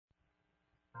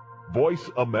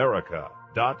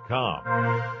VoiceAmerica.com.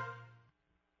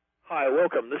 Hi,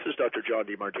 welcome. This is Dr. John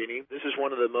DeMartini. This is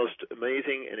one of the most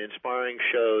amazing and inspiring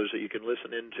shows that you can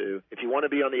listen into. If you want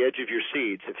to be on the edge of your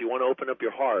seats, if you want to open up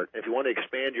your heart, if you want to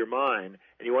expand your mind,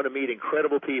 and you want to meet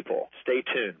incredible people, stay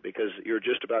tuned because you're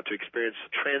just about to experience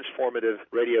a transformative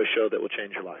radio show that will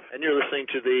change your life. And you're listening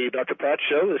to the Dr. Pat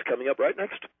Show that's coming up right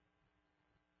next.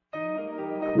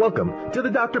 Welcome to the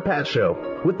Dr. Pat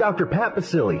Show with Dr. Pat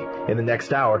Basili. In the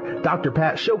next hour, Dr.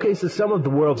 Pat showcases some of the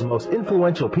world's most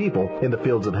influential people in the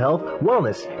fields of health,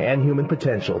 wellness, and human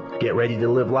potential. Get ready to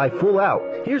live life full out.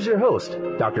 Here's your host,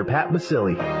 Dr. Pat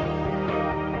Basili.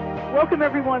 Welcome,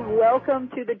 everyone. Welcome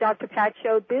to the Dr. Pat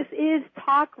Show. This is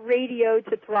talk radio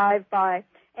to thrive by.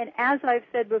 And as I've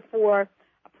said before,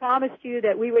 I promised you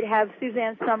that we would have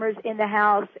Suzanne Somers in the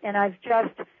house, and I've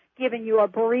just given you a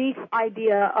brief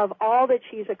idea of all that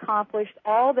she's accomplished,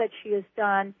 all that she has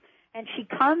done, and she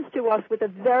comes to us with a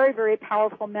very, very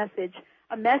powerful message,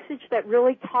 a message that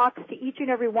really talks to each and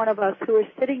every one of us who are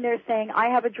sitting there saying, I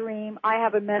have a dream, I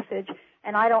have a message,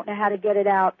 and I don't know how to get it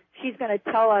out. She's going to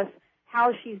tell us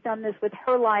how she's done this with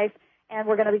her life, and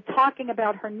we're going to be talking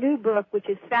about her new book, which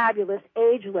is fabulous,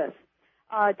 Ageless,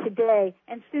 today.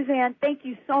 And Suzanne, thank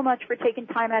you so much for taking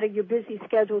time out of your busy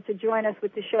schedule to join us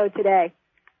with the show today.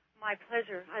 My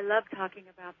pleasure. I love talking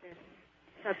about this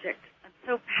subject. I'm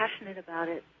so passionate about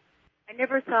it. I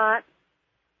never thought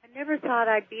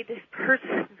I'd be this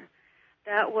person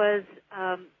that was,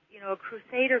 a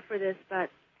crusader for this, but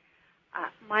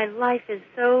my life is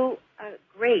so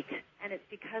great, and it's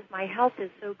because my health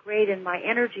is so great and my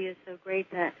energy is so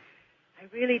great that I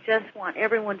really just want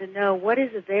everyone to know what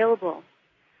is available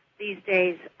these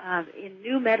days in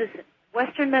new medicine,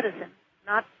 Western medicine,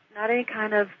 not any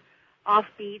kind of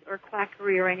offbeat or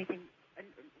quackery or anything.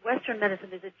 Western medicine,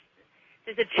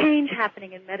 there's a change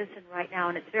happening in medicine right now,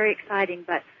 and it's very exciting,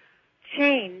 but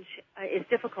change is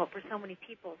difficult for so many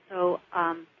people. So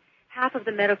half of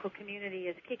the medical community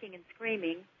is kicking and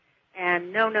screaming,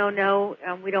 and no,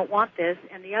 we don't want this,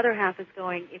 and the other half is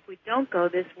going, if we don't go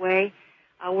this way,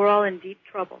 we're all in deep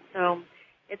trouble. So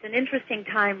it's an interesting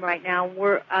time right now.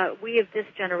 We of this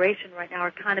generation right now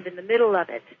are kind of in the middle of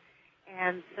it.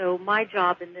 And so my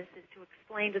job in this is to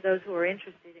explain to those who are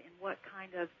interested in what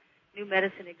kind of new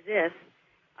medicine exists,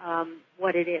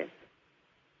 what it is.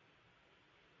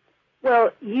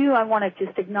 Well, I want to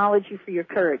just acknowledge you for your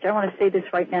courage. I want to say this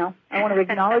right now. I want to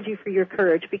acknowledge you for your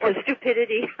courage because or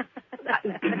stupidity.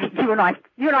 you and I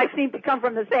seem to come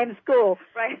from the same school.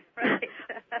 Right.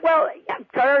 Well, yeah,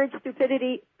 courage,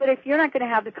 stupidity. But if you're not going to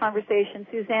have the conversation,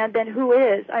 Suzanne, then who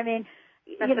is? I mean,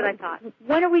 that's what I thought.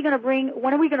 When are we going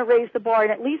to raise the bar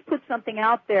and at least put something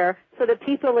out there so that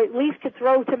people at least could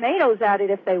throw tomatoes at it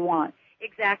if they want?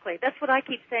 Exactly. That's what I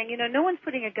keep saying. No one's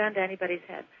putting a gun to anybody's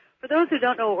head. For those who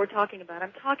don't know what we're talking about,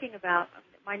 I'm talking about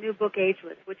my new book,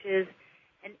 Ageless, which is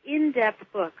an in-depth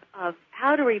book of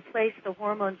how to replace the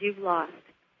hormones you've lost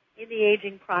in the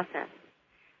aging process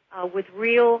with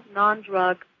real,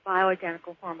 non-drug,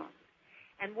 bioidentical hormones.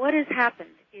 And what has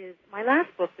happened is my last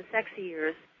book, The Sexy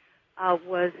Years,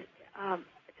 was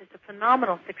just a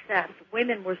phenomenal success.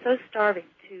 Women were so starving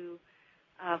to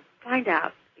find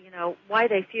out, why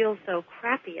they feel so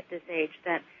crappy at this age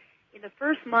that in the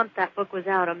first month that book was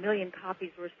out, 1 million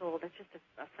copies were sold. That's just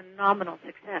a phenomenal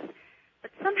success.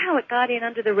 But somehow it got in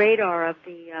under the radar of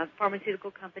the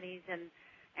pharmaceutical companies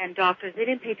and doctors. They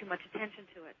didn't pay too much attention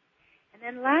to it. And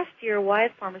then last year,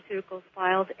 Wyeth Pharmaceuticals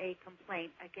filed a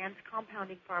complaint against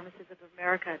Compounding Pharmacies of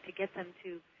America to get them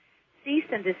to cease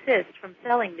and desist from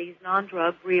selling these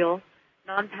non-drug, real,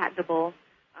 non-patentable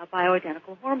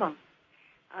bioidentical hormones.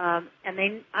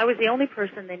 And I was the only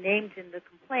person they named in the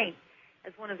complaint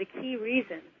as one of the key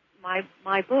reasons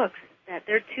my books that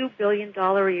their $2 billion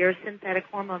a year synthetic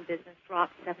hormone business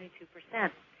dropped 72%.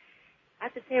 I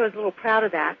have to say I was a little proud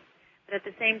of that, but at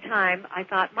the same time I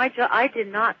thought I did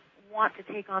not want to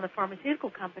take on the pharmaceutical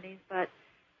companies, but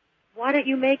why don't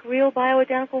you make real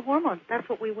bioidentical hormones? That's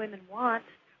what we women want.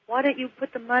 Why don't you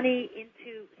put the money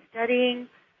into studying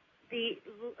the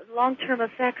long-term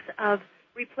effects of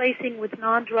replacing with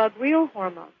non-drug real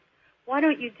hormones? Why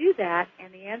don't you do that?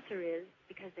 And the answer is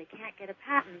because they can't get a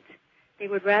patent. They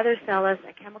would rather sell us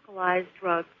a chemicalized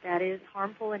drug that is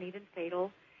harmful and even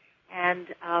fatal. And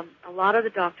a lot of the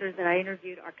doctors that I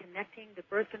interviewed are connecting the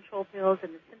birth control pills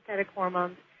and the synthetic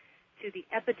hormones to the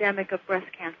epidemic of breast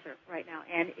cancer right now.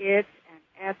 And it's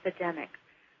an epidemic.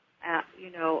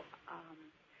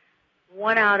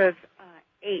 1 out of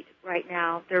 8 right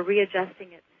now. They're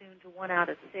readjusting it soon to 1 out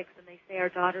of 6, and they say our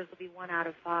daughters will be 1 out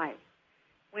of 5.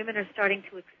 Women are starting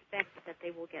to expect that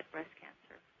they will get breast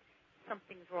cancer.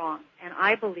 Something's wrong, and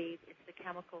I believe it's the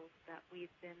chemicals that we've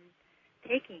been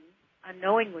taking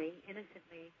unknowingly,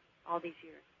 innocently, all these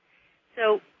years.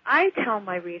 So I tell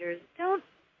my readers, don't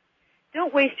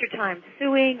waste your time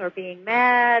suing or being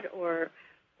mad or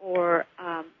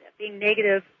being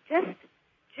negative. Just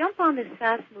jump on this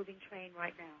fast-moving train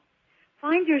right now.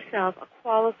 Find yourself a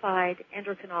qualified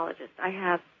endocrinologist. I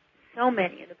have so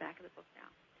many in the back of the book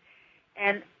now.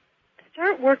 And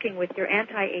start working with your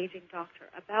anti-aging doctor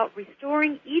about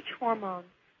restoring each hormone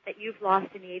that you've lost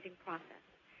in the aging process.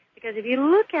 Because if you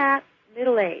look at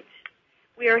middle age,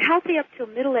 we are healthy up till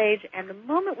middle age, and the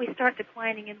moment we start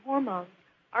declining in hormones,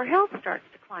 our health starts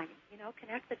declining.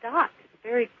 Connect the dots. It's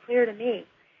very clear to me.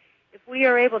 If we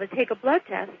are able to take a blood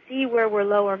test, see where we're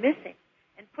low or missing,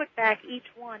 and put back each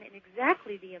one in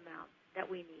exactly the amount that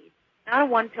we need, not a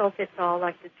one-pill-fits-all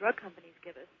like the drug companies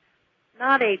give us,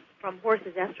 not a from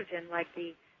horse's estrogen like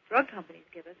the drug companies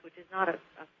give us, which is not a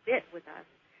fit with us,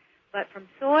 but from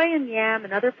soy and yam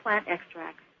and other plant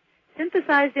extracts,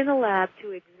 synthesized in a lab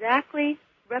to exactly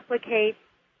replicate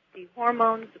the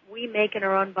hormones we make in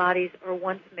our own bodies or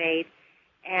once made.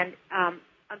 And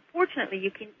unfortunately,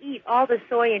 you can eat all the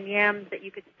soy and yams that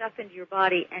you could stuff into your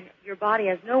body, and your body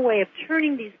has no way of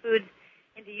turning these foods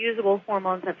into usable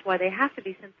hormones. That's why they have to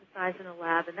be synthesized in a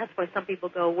lab, and that's why some people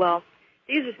go, well,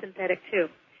 these are synthetic too.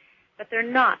 But they're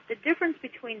not. The difference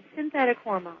between synthetic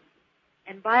hormones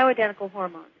and bioidentical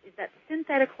hormones is that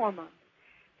synthetic hormones,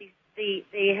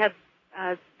 they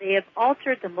have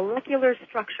altered the molecular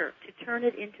structure to turn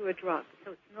it into a drug.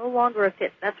 So it's no longer a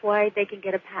fit. That's why they can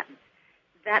get a patent.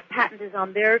 That patent is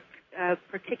on their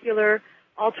particular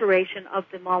alteration of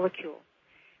the molecule.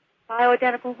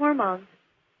 Bioidentical hormones,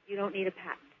 you don't need a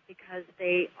patent because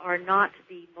they are not,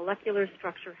 the molecular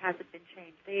structure hasn't been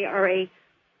changed. They are a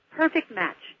perfect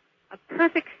match, a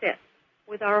perfect fit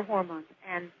with our hormones.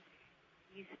 And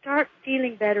you start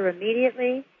feeling better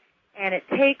immediately, and it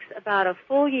takes about a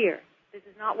full year. This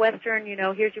is not Western,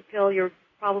 here's your pill, your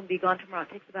problem will be gone tomorrow.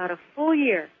 It takes about a full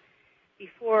year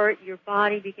before your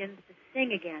body begins to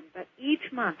sing again. But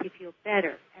each month you feel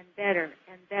better and better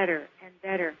and better and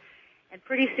better. And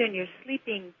pretty soon you're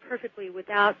sleeping perfectly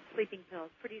without sleeping pills.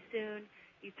 Pretty soon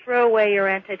you throw away your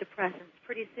antidepressants.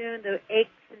 Pretty soon the aches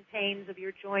and pains of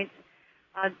your joints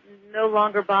no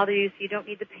longer bother you, so you don't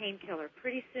need the painkiller.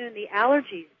 Pretty soon the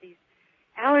allergies, these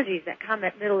allergies that come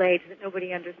at middle age that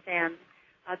nobody understands,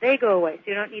 they go away, so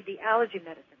you don't need the allergy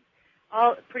medicine.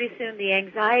 Pretty soon the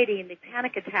anxiety and the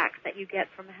panic attacks that you get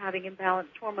from having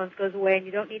imbalanced hormones goes away, and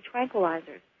you don't need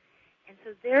tranquilizers. And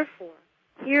so therefore,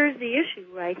 here's the issue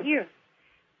right here.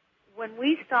 When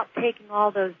we stop taking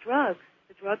all those drugs,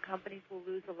 the drug companies will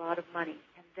lose a lot of money.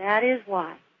 And that is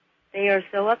why they are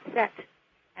so upset,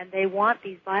 and they want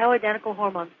these bioidentical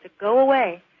hormones to go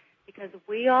away, because if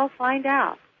we all find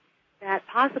out that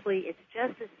possibly it's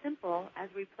just as simple as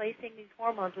replacing these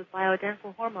hormones with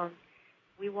bioidentical hormones,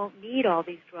 we won't need all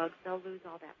these drugs. They'll lose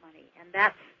all that money. And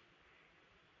that's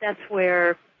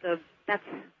where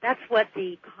that's what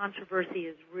the controversy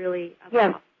is really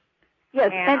about.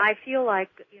 Yes. And I feel like,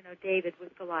 David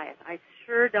with Goliath. I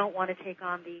sure don't want to take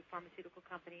on the pharmaceutical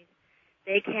companies.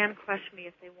 They can crush me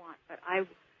if they want. But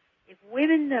if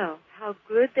women know how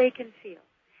good they can feel,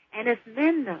 and if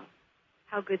men know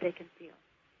how good they can feel,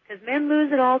 because men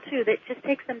lose it all too. It just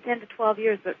takes them 10 to 12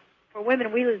 years. But for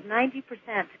women, we lose 90%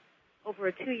 over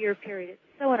a 2-year period.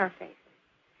 It's so in our face.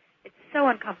 It's so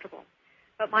uncomfortable.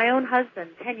 But my own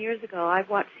husband, 10 years ago,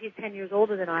 he's 10 years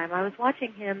older than I am. I was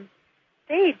watching him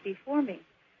fade before me.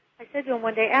 I said to him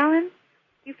one day, Alan,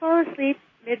 you fall asleep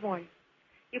mid-morning.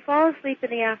 You fall asleep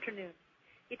in the afternoon.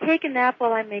 You take a nap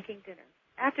while I'm making dinner.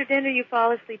 After dinner, you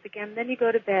fall asleep again. Then you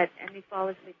go to bed and you fall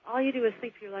asleep. All you do is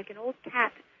sleep. You're like an old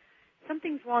cat.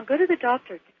 Something's wrong. Go to the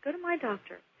doctor. Just go to my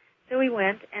doctor. So he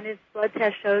went, and his blood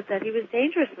test showed that he was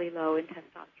dangerously low in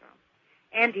testosterone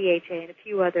and DHA and a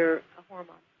few other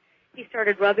hormones. He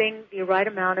started rubbing the right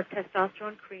amount of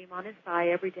testosterone cream on his thigh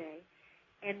every day,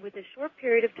 and with a short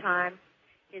period of time,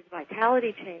 his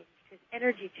vitality changed, his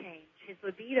energy changed, his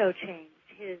libido changed,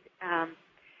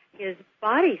 his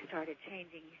body started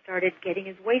changing. He started getting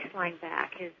his waistline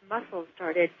back. His muscles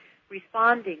started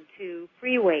responding to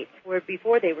free weights where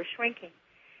before they were shrinking.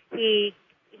 He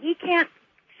can't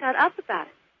shut up about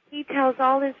it. He tells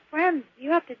all his friends,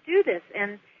 you have to do this.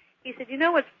 And he said,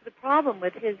 what's the problem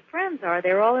with his friends are?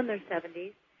 They're all in their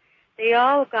 70s. They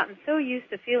all have gotten so used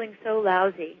to feeling so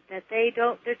lousy that they're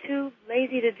too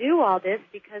lazy to do all this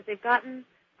because they've gotten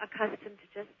accustomed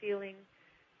to just feeling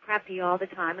crappy all the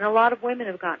time. And a lot of women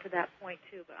have gotten to that point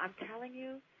too. But I'm telling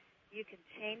you, you can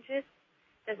change it.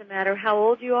 Doesn't matter how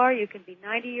old you are. You can be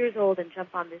 90 years old and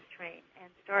jump on this train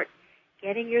and start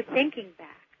getting your thinking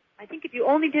back. I think if you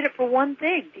only did it for one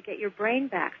thing, to get your brain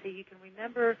back so you can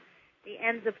remember the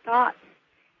ends of thoughts,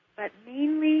 but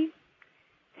mainly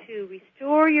to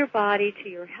restore your body to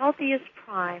your healthiest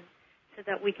prime so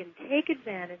that we can take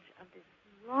advantage of this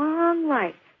long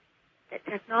life that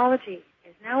technology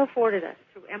has now afforded us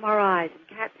through MRIs and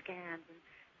CAT scans and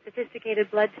sophisticated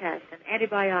blood tests and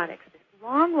antibiotics. This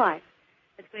long life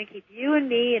that's going to keep you and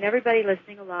me and everybody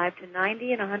listening alive to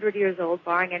 90 and 100 years old,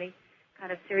 barring any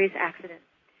kind of serious accident.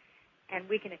 And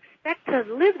we can expect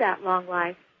to live that long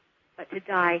life, but to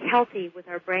die healthy with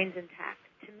our brains intact.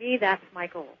 To me, that's my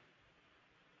goal.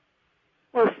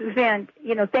 Well, Suzanne,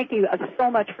 thank you so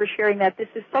much for sharing that. This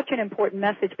is such an important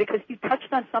message because you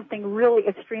touched on something really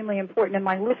extremely important, and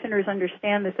my listeners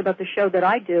understand this about the show that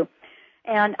I do.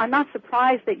 And I'm not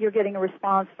surprised that you're getting a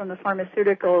response from the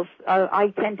pharmaceuticals.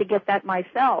 I tend to get that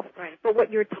myself. Right. But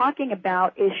what you're talking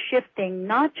about is shifting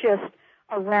not just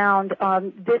around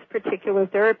this particular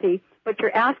therapy, but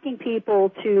you're asking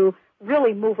people to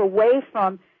really move away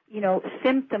from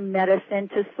symptom medicine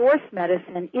to source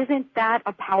medicine. Isn't that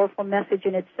a powerful message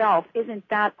in itself? Isn't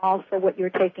that also what you're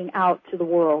taking out to the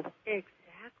world?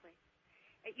 Exactly.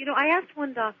 I asked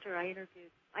one doctor I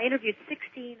interviewed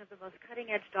 16 of the most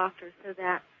cutting-edge doctors so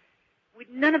that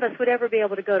none of us would ever be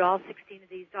able to go to all 16 of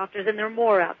these doctors, and there are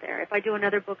more out there. If I do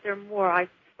another book, there are more. I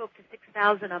spoke to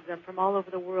 6,000 of them from all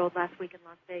over the world last week in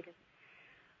Las Vegas.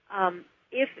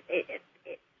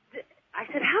 I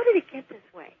said, how did it get this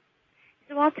way? He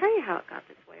said, well, I'll tell you how it got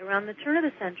this way. Around the turn of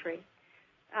the century,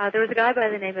 there was a guy by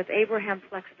the name of Abraham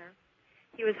Flexner.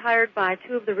 He was hired by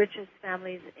two of the richest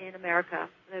families in America,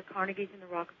 the Carnegies and the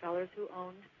Rockefellers, who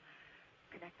owned,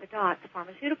 connect the dots,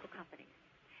 pharmaceutical companies.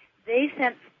 They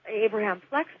sent Abraham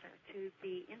Flexner to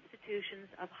the institutions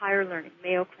of higher learning,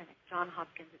 Mayo Clinic, Johns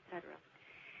Hopkins, etc.,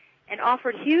 and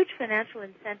offered huge financial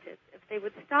incentives if they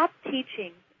would stop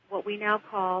teaching what we now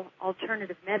call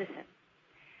alternative medicine,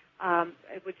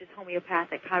 which is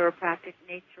homeopathic, chiropractic,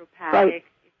 naturopathic, right,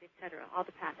 etc.,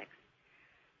 allopathics,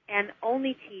 and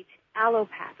only teach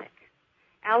allopathic.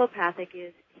 Allopathic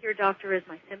is, here, doctor, is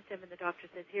my symptom, and the doctor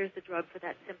says, here's the drug for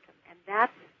that symptom. And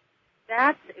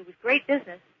it was great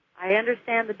business. I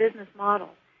understand the business model.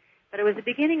 But it was the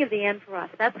beginning of the end for us.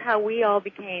 That's how we all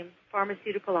became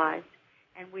pharmaceuticalized,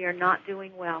 and we are not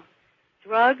doing well.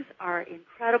 Drugs are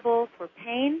incredible for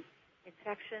pain,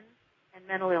 infection, and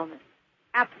mental illness.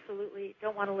 Absolutely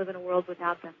don't want to live in a world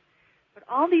without them. But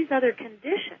all these other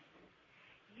conditions,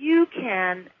 you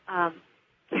can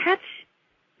catch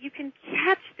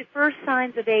the first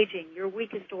signs of aging, your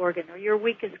weakest organ or your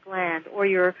weakest gland or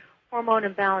your hormone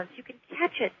imbalance. You can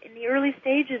catch it in the early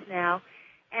stages now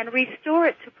and restore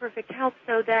it to perfect health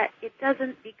so that it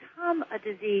doesn't become a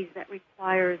disease that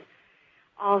requires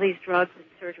all these drugs and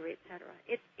surgery, etc.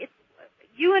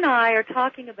 You and I are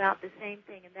talking about the same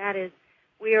thing, and that is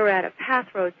we are at a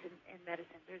pathroads in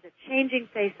medicine. There's a changing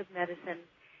face of medicine,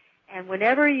 and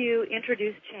whenever you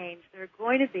introduce change, there are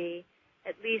going to be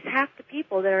at least half the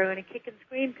people that are going to kick and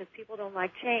scream because people don't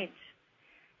like change.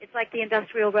 It's like the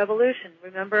Industrial Revolution.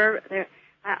 Remember,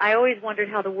 I always wondered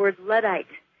how the word Luddite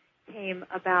came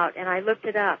about, and I looked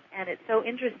it up, and it's so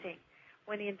interesting.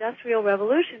 When the Industrial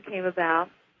Revolution came about,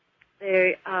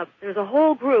 there's a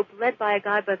whole group led by a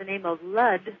guy by the name of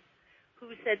Ludd who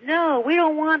said, no, we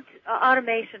don't want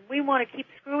automation. We want to keep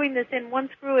screwing this in one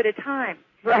screw at a time.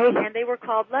 Right. And they were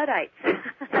called Luddites.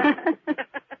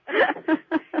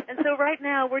 And so right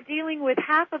now we're dealing with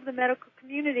half of the medical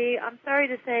community, I'm sorry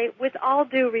to say, with all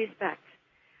due respect,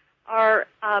 are,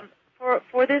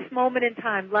 for this moment in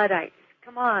time, Luddites.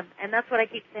 Come on. And that's what I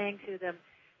keep saying to them.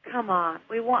 Come on.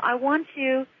 I want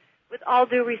you, with all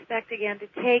due respect again, to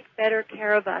take better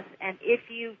care of us. And if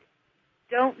you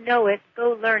don't know it,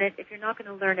 go learn it. If you're not going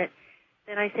to learn it,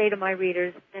 then I say to my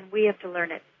readers, then we have to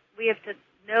learn it. We have to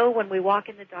know when we walk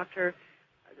in the doctor's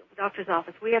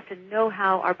office, we have to know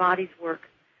how our bodies work.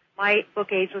 My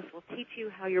book, Ageless, will teach you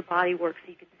how your body works so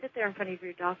you can sit there in front of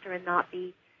your doctor and not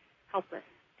be helpless.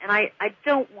 And I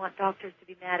don't want doctors to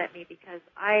be mad at me because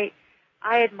I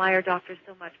admire doctors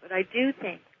so much, but I do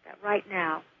think that right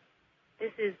now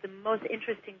this is the most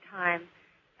interesting time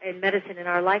in medicine in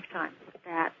our lifetimes,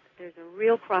 that there's a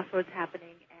real crossroads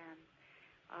happening.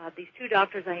 And these two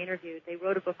doctors I interviewed, they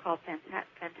wrote a book called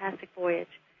Fantastic Voyage,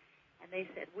 and they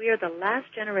said, we are the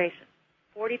last generation,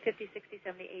 40, 50, 60,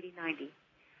 70, 80, 90,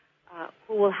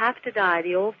 who will have to die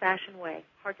the old-fashioned way,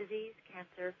 heart disease,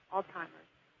 cancer, Alzheimer's,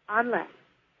 unless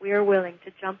we are willing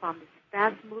to jump on this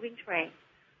fast-moving train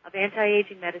of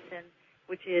anti-aging medicine,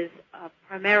 which is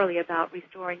primarily about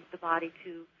restoring the body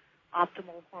to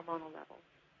optimal hormonal levels.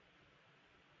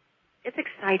 It's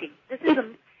exciting.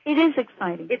 It is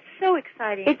exciting. It's so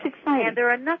exciting. It's exciting. And there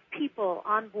are enough people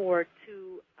on board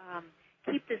to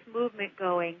keep this movement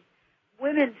going.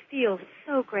 Women feel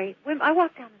so great. I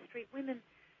walk down the street, women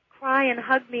cry and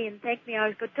hug me and thank me. I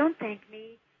always go, don't thank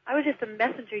me. I was just a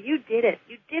messenger. You did it.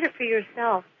 You did it for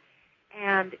yourself.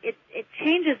 And it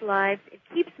changes lives. It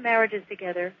keeps marriages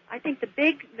together. I think the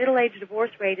big middle-age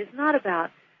divorce rate is not about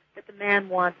that the man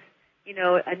wants,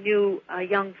 a new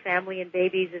young family and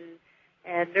babies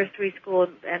and nursery school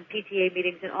and PTA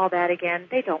meetings and all that again.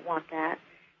 They don't want that.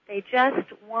 They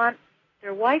just want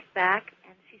their wife back,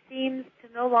 and she seems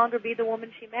to no longer be the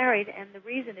woman she married, and the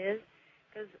reason is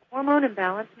because hormone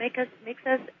imbalance makes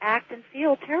us act and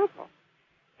feel terrible.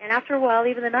 And after a while,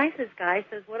 even the nicest guy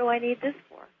says, what do I need this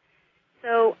for?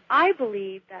 So I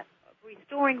believe that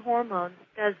restoring hormones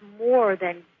does more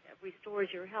than restores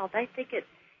your health. I think it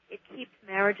keeps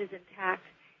marriages intact,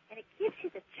 and it gives you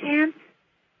the chance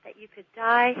that you could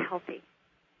die healthy.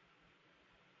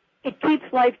 It keeps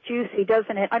life juicy,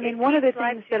 doesn't it? I mean, one of the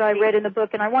things that I read in the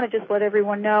book, and I want to just let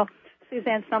everyone know,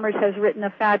 Suzanne Somers has written a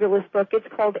fabulous book. It's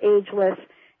called Ageless,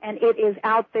 and it is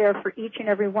out there for each and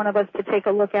every one of us to take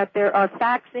a look at. There are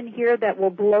facts in here that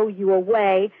will blow you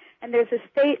away, and there's a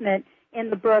statement in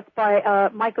the book by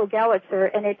Michael Gallitzer,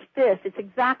 and it's this. It's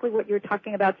exactly what you're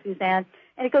talking about, Suzanne.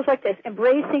 And it goes like this.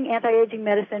 Embracing anti-aging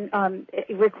medicine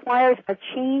it requires a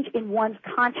change in one's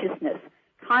consciousness.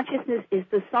 Consciousness is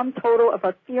the sum total of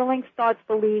our feelings, thoughts,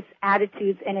 beliefs,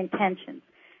 attitudes, and intentions.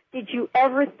 Did you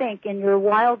ever think in your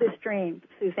wildest dreams,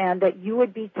 Suzanne, that you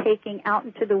would be taking out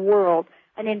into the world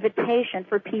an invitation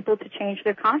for people to change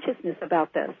their consciousness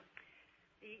about this?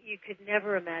 You could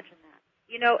never imagine that.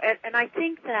 And I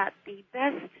think that the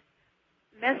best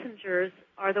messengers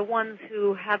are the ones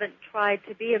who haven't tried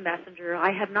to be a messenger.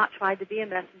 I have not tried to be a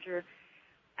messenger.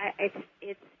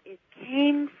 It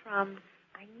came from,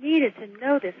 I needed to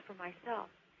know this for myself.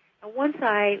 And once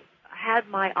I had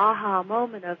my aha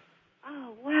moment of,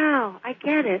 oh, wow, I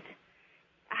get it,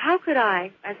 how could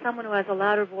I, as someone who has a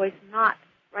louder voice, not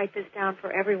write this down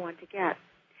for everyone to get?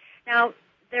 Now,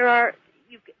 there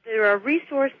are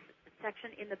resource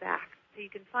section in the back, so you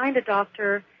can find a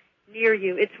doctor near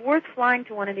you. It's worth flying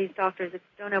to one of these doctors if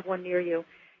you don't have one near you,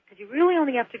 because you really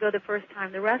only have to go the first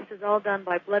time. The rest is all done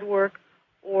by blood work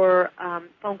or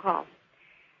phone calls.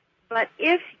 But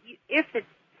if it's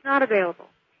not available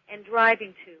and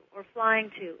driving to or flying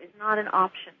to is not an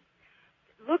option,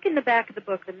 look in the back of the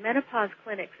book, The Menopause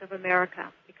Clinics of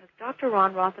America, because Dr.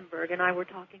 Ron Rothenberg and I were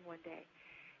talking one day,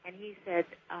 and he said,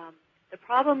 the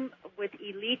problem with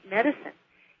elite medicine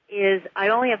is I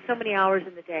only have so many hours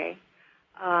in the day.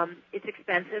 It's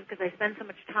expensive because I spend so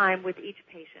much time with each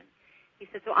patient. He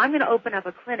said, so I'm going to open up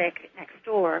a clinic next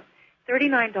door,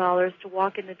 $39 to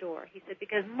walk in the door. He said,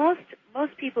 because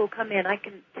most people who come in, I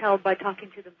can tell by talking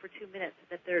to them for 2 minutes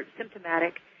that they're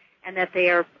symptomatic and that they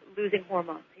are losing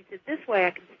hormones. He said, this way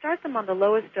I can start them on the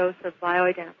lowest dose of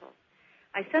bioidentical.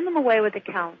 I send them away with a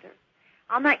calendar.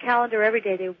 On that calendar every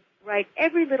day they write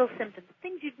every little symptom,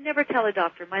 things you'd never tell a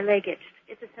doctor. My leg itched,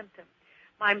 it's a symptom.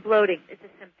 I'm bloating, it's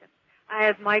a symptom. I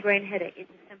have migraine headache,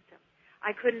 it's a symptom.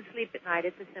 I couldn't sleep at night,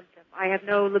 it's a symptom. I have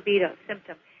no libido,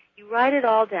 symptom. You write it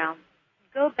all down.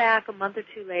 Go back a month or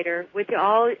two later with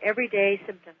all everyday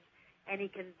symptoms, and he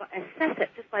can assess it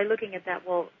just by looking at that.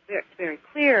 Well, it's very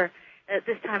clear that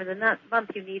this time of the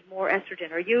month you need more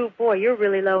estrogen, or you're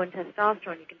really low in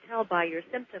testosterone. You can tell by your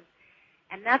symptoms,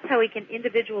 and that's how he can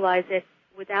individualize it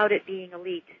without it being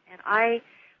elite. And I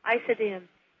said to him,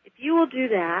 if you will do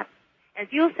that, and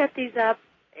if you'll set these up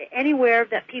anywhere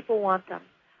that people want them,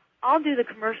 I'll do the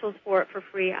commercials for it for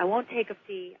free. I won't take a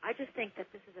fee. I just think that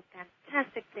this is a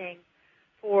fantastic thing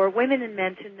for women and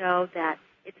men to know that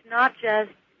it's not just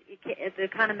the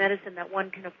kind of medicine that one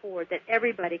can afford, that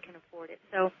everybody can afford it.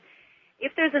 So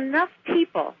if there's enough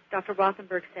people, Dr.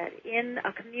 Rothenberg said, in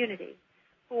a community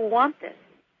who want this,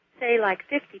 say like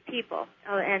 50 people,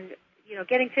 and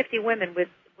getting 50 women with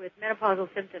menopausal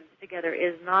symptoms together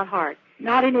is not hard.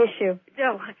 Not an issue.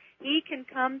 So he can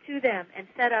come to them and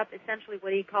set up essentially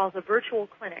what he calls a virtual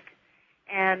clinic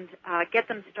and get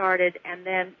them started, and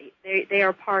then they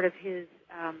are part of his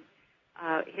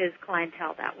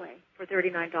clientele that way for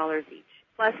 $39 each.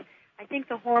 Plus, I think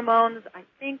the hormones,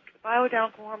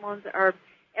 bioidentical hormones are,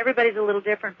 everybody's a little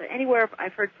different, but anywhere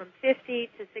I've heard from $50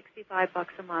 to $65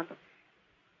 a month.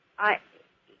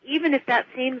 Even if that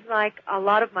seems like a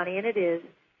lot of money, and it is,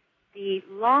 the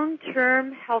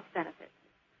long-term health benefits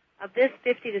of this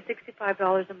 $50 to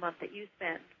 $65 a month that you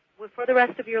spend for the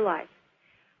rest of your life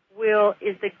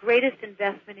is the greatest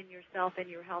investment in yourself and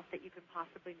your health that you can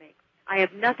possibly make. I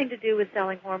have nothing to do with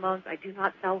selling hormones. I do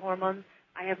not sell hormones.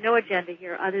 I have no agenda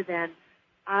here other than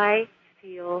I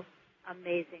feel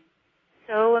amazing.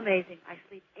 So amazing. I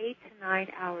sleep 8 to 9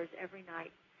 hours every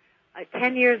night.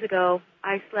 10 years ago,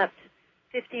 I slept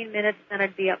 15 minutes, then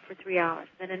I'd be up for 3 hours.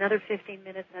 Then another 15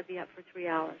 minutes, I'd be up for 3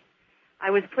 hours. I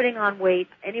was putting on weight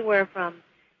anywhere from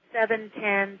 7,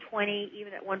 10, 20,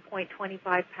 even at one point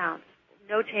 25 pounds.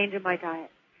 No change in my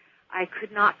diet. I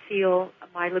could not feel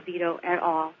my libido at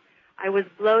all. I was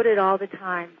bloated all the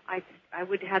time. I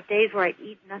would have days where I'd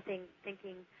eat nothing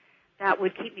thinking that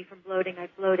would keep me from bloating.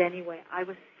 I'd bloat anyway. I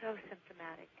was so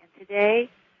symptomatic. And today,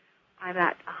 I'm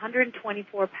at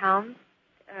 124 pounds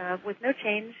with no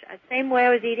change, same way I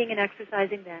was eating and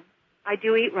exercising then. I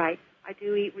do eat right. I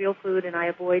do eat real food, and I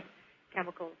avoid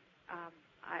chemicals.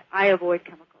 I avoid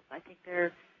chemicals. I think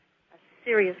they're a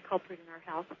serious culprit in our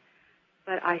health.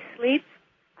 But I sleep.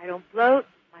 I don't bloat.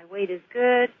 My weight is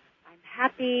good. I'm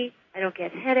happy. I don't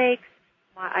get headaches.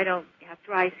 I don't have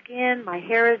dry skin. My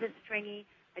hair isn't stringy.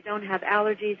 I don't have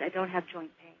allergies. I don't have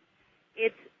joint pain.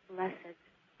 It's blessed,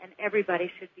 and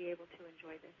everybody should be able to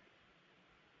enjoy this.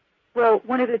 Well,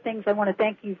 one of the things I want to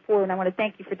thank you for, and I want to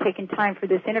thank you for taking time for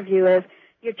this interview, is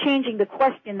you're changing the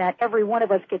question that every one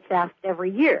of us gets asked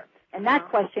every year. And that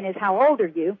question is, how old are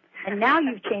you? And now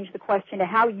you've changed the question to,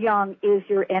 how young is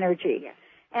your energy? Yes.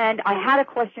 And I had a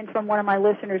question from one of my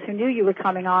listeners who knew you were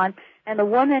coming on, and the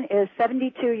woman is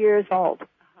 72 years old.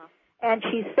 And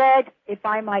she said, if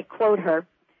I might quote her,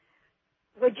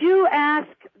 would you ask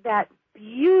that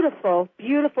beautiful,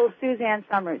 beautiful Suzanne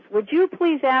Somers, would you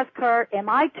please ask her, am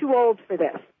I too old for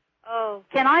this? Oh.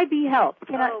 Can I be helped?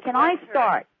 Can I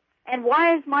start? And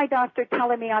why is my doctor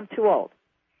telling me I'm too old?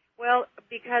 Well,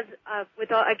 because,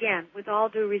 with all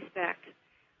due respect,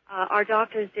 our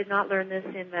doctors did not learn this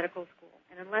in medical school.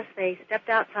 And unless they stepped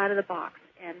outside of the box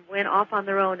and went off on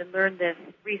their own and learned this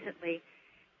recently,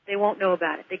 they won't know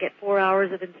about it. They get 4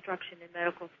 hours of instruction in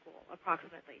medical school,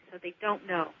 approximately, so they don't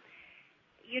know.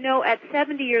 You know, at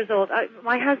 70 years old,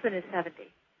 my husband is 70.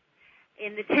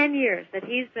 In the 10 years that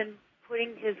he's been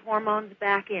putting his hormones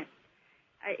back in,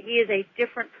 he is a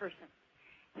different person.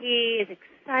 He is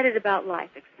excited about life,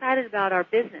 excited about our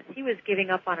business. He was giving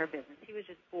up on our business. He was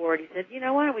just bored. He said,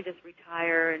 why don't we just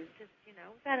retire and just, we've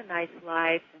had a nice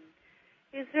life, and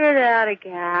he's sort of out of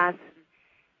gas.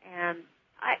 And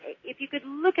if you could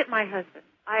look at my husband,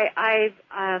 I've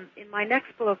in my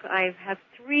next book, I have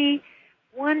 3,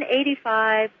 one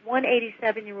 85, one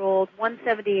 87-year-old, one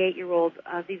 78-year-old.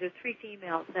 These are 3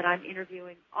 females that I'm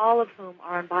interviewing, all of whom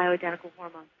are on bioidentical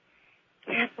hormones.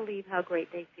 Can't believe how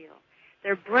great they feel.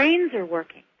 Their brains are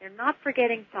working. They're not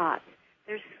forgetting thoughts.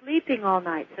 They're sleeping all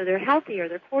night, so they're healthier.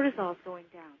 Their cortisol's going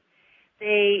down.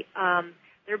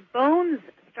 Their bones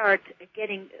start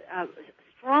getting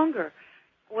stronger.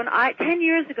 10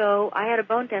 years ago, I had a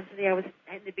bone density. I was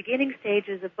in the beginning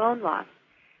stages of bone loss.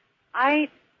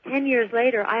 10 years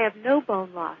later, I have no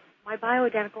bone loss. My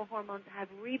bioidentical hormones have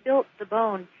rebuilt the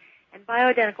bone, and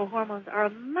bioidentical hormones are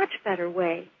a much better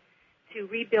way to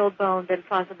rebuild bone than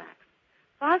Fosamax.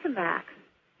 Fosamax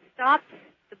stops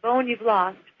the bone you've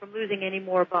lost from losing any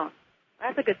more bone.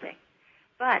 That's a good thing.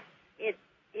 But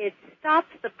it stops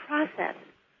the process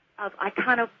of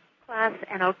iconoclast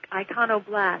and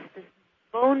iconoblast, this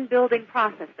bone-building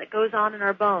process that goes on in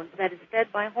our bones that is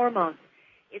fed by hormones.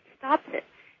 It stops it.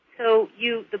 So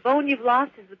the bone you've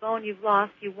lost is the bone you've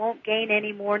lost. You won't gain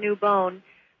any more new bone,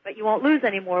 but you won't lose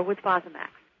any more with Fosamax.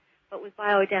 But with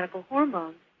bioidentical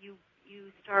hormones, you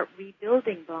start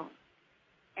rebuilding bone.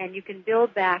 And you can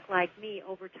build back, like me,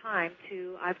 over time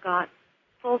to, I've got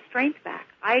full strength back.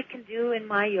 I can do in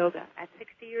my yoga at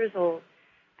 60 years old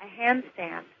a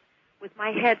handstand with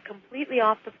my head completely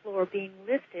off the floor being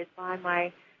lifted by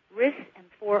my wrists and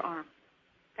forearms.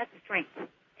 That's strength.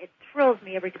 It thrills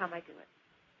me every time I do it.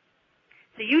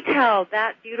 So you tell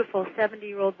that beautiful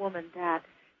 70-year-old woman that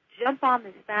jump on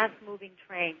this fast-moving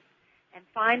train and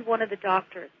find one of the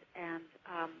doctors, and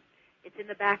it's in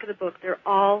the back of the book. They're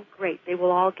all great. They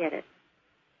will all get it.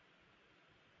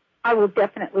 I will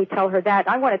definitely tell her that.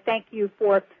 I want to thank you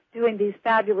for doing these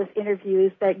fabulous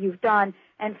interviews that you've done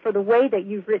and for the way that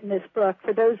you've written this book.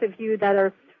 For those of you that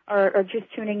are just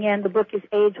tuning in, the book is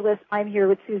ageless. I'm here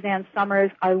with Suzanne Somers.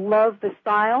 I love the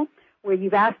style where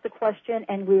you've asked the question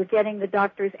and we're getting the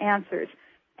doctor's answers.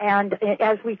 And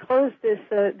as we close this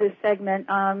segment,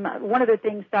 one of the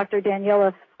things, Dr.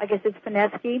 Daniela, I guess it's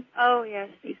Finesky. Oh, yes,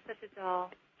 she's such a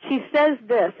doll. She says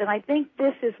this, and I think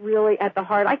this is really at the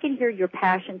heart. I can hear your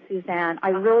passion, Suzanne. I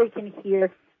really can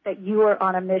hear that you are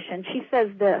on a mission. She says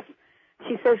this.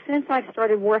 She says, since I've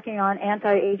started working on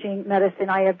anti-aging medicine,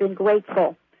 I have been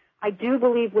grateful. I do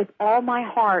believe with all my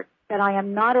heart that I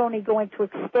am not only going to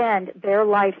extend their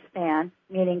lifespan,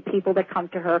 meaning people that come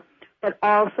to her, but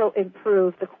also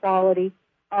improve the quality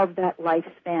of that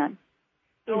lifespan.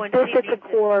 Is this at the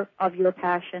core of your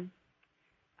passion?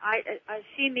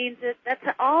 She means it. That's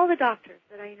all the doctors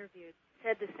that I interviewed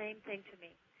said the same thing to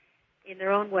me in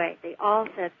their own way. They all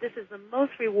said, this is the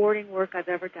most rewarding work I've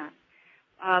ever done.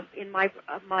 In my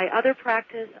other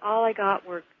practice, all I got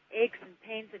were aches and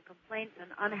pains and complaints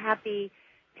and unhappy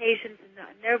patients, and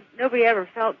nobody ever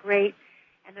felt great.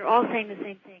 And they're all saying the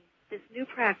same thing. This new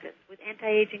practice with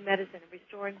anti-aging medicine and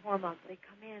restoring hormones, they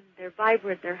come in, they're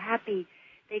vibrant, they're happy,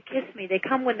 they kiss me, they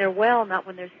come when they're well, not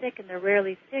when they're sick, and they're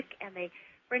rarely sick, and they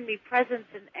bring me presents,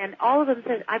 and all of them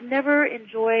said, I've never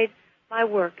enjoyed my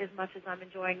work as much as I'm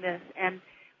enjoying this. And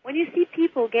when you see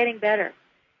people getting better,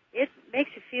 it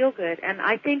makes you feel good. And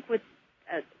I think with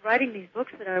writing these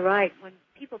books that I write, when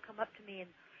people come up to me and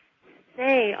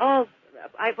say, oh,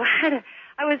 I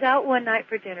was out one night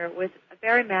for dinner with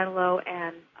Barry Manilow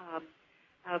and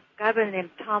a guy by the name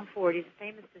of Tom Ford. He's a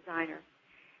famous designer.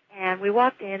 And we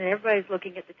walked in, and everybody's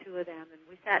looking at the two of them, and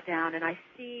we sat down, and I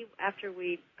see, after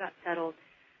we got settled,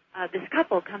 this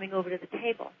couple coming over to the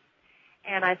table.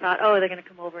 And I thought, oh, they're going to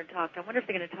come over and talk. I wonder if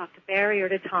they're going to talk to Barry or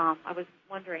to Tom. I was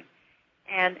wondering.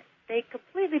 And they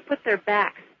completely put their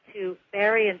backs to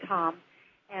Barry and Tom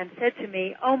and said to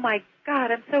me, oh, my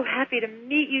God, I'm so happy to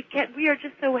meet you. We are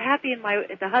just so happy. And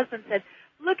the husband said,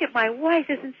 look at my wife.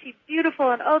 Isn't she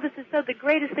beautiful? And, oh, this is the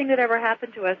greatest thing that ever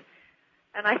happened to us.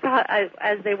 And I thought,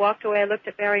 as they walked away, I looked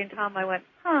at Barry and Tom. I went,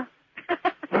 huh.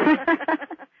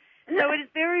 So it is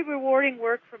very rewarding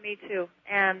work for me, too.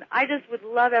 And I just would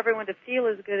love everyone to feel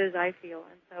as good as I feel.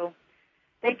 And so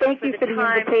thank you for the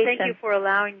time. Thank you for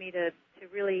allowing me to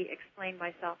really explain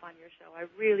myself on your show.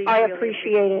 I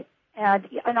appreciate it. And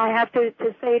I have to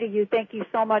say to you, thank you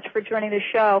so much for joining the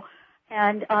show.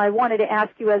 And I wanted to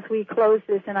ask you as we close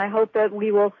this, and I hope that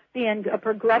we will be in a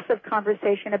progressive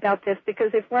conversation about this,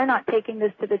 because if we're not taking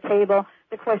this to the table,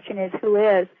 the question is, who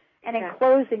is? And in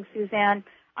closing, Suzanne,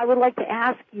 I would like to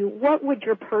ask you, what would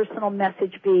your personal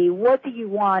message be? What do you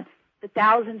want the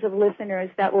thousands of listeners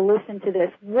that will listen to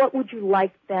this, what would you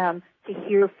like them to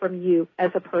hear from you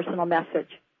as a personal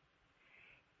message?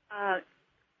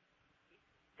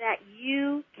 That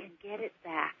you can get it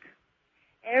back.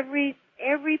 Every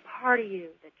part of you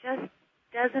that just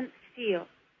doesn't feel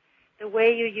the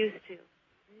way you used to,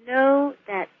 know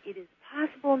that it is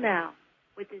possible now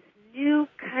with this new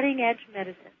cutting-edge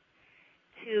medicine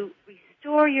to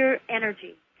restore your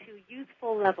energy to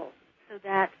youthful levels so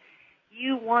that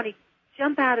you want to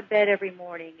jump out of bed every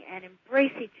morning and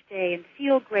embrace each day and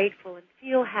feel grateful and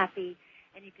feel happy,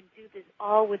 and you can do this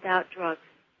all without drugs.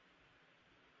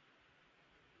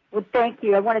 Well, thank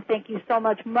you. I want to thank you so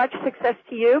much. Much success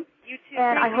to you. You too.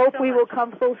 And I hope we will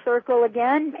come full circle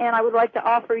again. And I would like to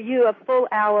offer you a full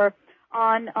hour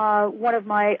on one of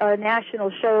my national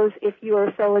shows if you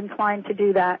are so inclined to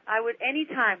do that. I would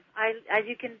anytime. As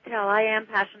you can tell, I am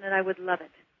passionate. I would love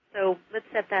it. So let's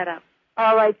set that up.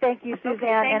 All right. Thank you, Suzanne.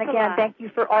 Okay, and again, thank you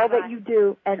for all that you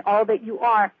do and all that you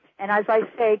are. And as I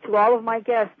say to all of my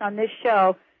guests on this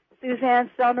show, Suzanne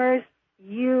Somers,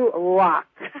 you rock.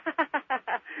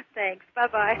 Thanks.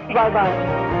 Bye-bye. Bye-bye.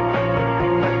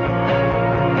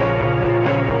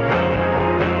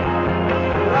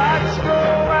 Lights go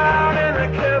out and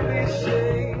it can be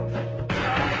saved.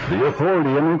 The authority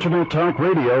in Internet Talk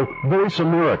Radio,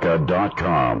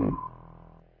 VoiceAmerica.com.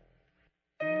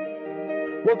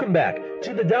 Welcome back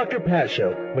to the Dr. Pat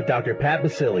Show with Dr. Pat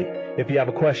Basile. If you have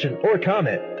a question or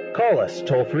comment, call us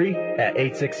toll-free at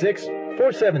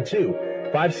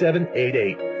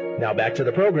 866-472-5788. Now back to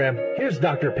the program. Here's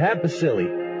Dr. Pat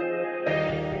Basile.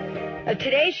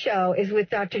 Today's show is with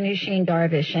Dr. Nooshin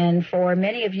Darvish, and for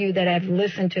many of you that have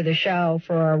listened to the show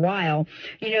for a while,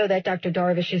 you know that Dr.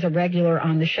 Darvish is a regular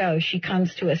on the show. She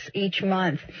comes to us each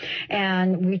month,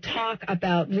 and we talk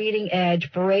about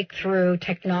leading-edge breakthrough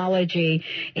technology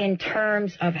in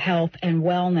terms of health and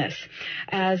wellness.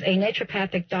 As a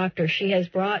naturopathic doctor, she has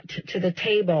brought to the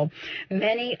table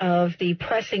many of the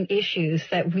pressing issues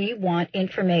that we want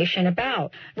information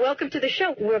about. Welcome to the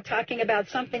show. We're talking about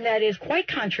something that is quite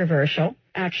controversial.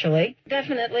 Actually.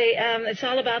 Definitely. It's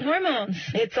all about hormones.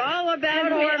 It's all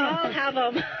about hormones. We all have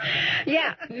them.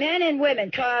 Yeah, men and women,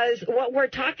 because what we're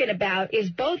talking about is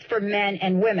both for men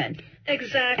and women.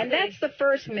 Exactly. And that's the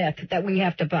first myth that we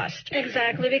have to bust.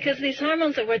 Exactly, because these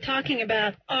hormones that we're talking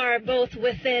about are both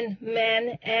within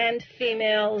men and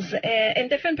females in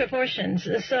different proportions.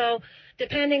 So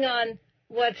depending on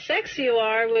what sex you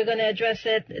are, we're going to address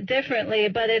it differently,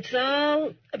 but it's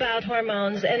all about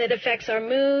hormones, and it affects our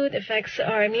mood, affects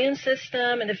our immune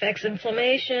system, it affects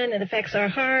inflammation, it affects our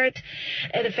heart,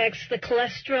 it affects the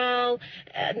cholesterol.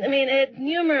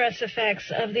 Numerous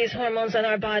effects of these hormones on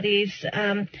our bodies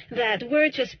that we're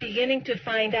just beginning to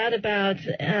find out about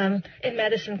in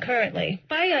medicine currently.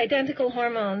 Bioidentical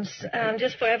hormones,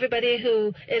 just for everybody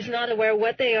who is not aware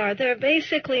what they are, they're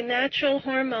basically natural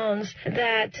hormones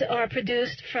that are produced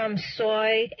from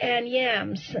soy and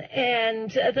yams,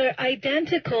 and they're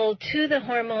identical to the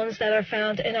hormones that are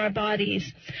found in our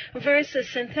bodies, versus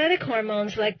synthetic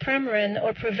hormones like Premarin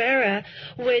or Provera,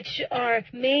 which are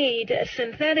made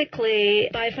synthetically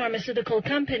by pharmaceutical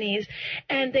companies,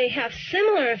 and they have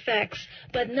similar effects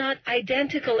but not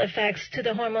identical effects to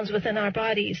the hormones within our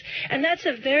bodies. And that's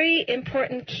a very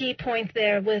important key point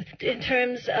there in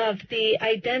terms of the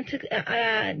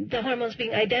hormones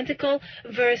being identical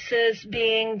versus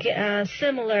being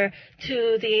similar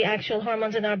to the actual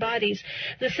hormones in our bodies.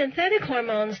 The synthetic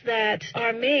hormones that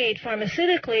are made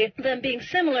pharmaceutically, them being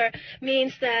similar,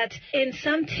 means that in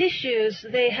some tissues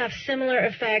they have similar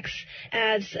effects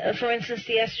as, for instance,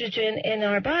 the estrogen in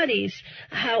our bodies.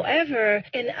 However,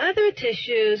 in other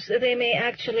tissues, they may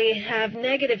actually have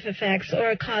negative effects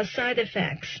or cause side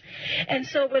effects. And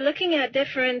so we're looking at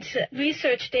different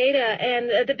research data,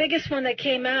 and the biggest one that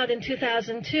came out in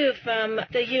 2002 from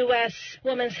the U.S.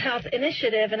 Women's Health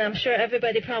Initiative, and I'm sure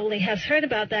everybody probably has heard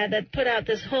about that put out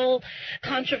this whole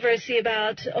controversy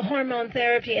about hormone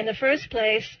therapy in the first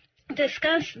place,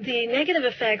 discuss the negative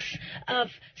effects of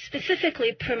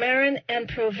specifically Premarin and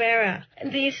Provera.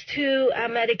 These two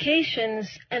medications,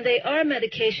 and they are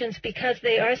medications because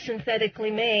they are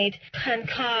synthetically made, can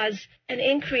cause an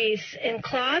increase in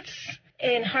clots,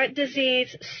 in heart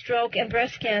disease, stroke, and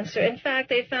breast cancer. In fact,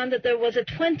 they found that there was a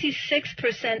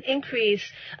 26%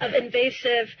 increase of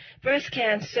invasive breast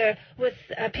cancer with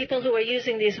people who were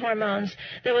using these hormones.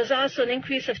 There was also an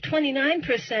increase of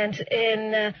 29%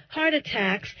 in heart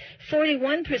attacks,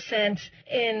 41%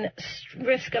 in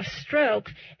risk of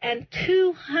stroke, and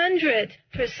 200%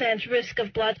 risk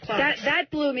of blood clots.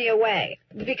 That blew me away,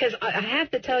 because I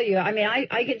have to tell you,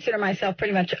 I consider myself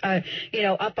pretty much,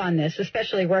 up on this,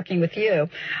 especially working with you.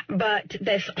 But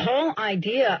this whole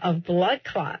idea of blood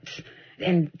clots,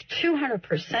 and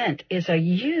 200% is a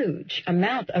huge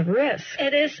amount of risk.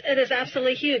 It is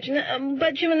absolutely huge.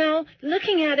 But,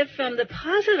 looking at it from the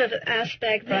positive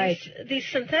aspect, these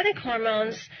synthetic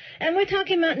hormones, and we're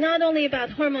talking about not only about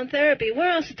hormone therapy, we're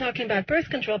also talking about birth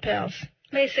control pills.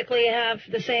 Basically have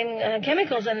the same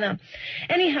chemicals in them.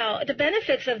 Anyhow, the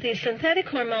benefits of these synthetic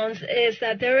hormones is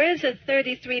that there is a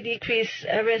 33% decrease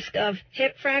risk of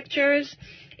hip fractures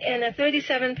and a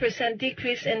 37%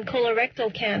 decrease in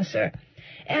colorectal cancer.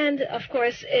 And, of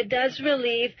course, it does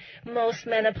relieve most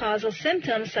menopausal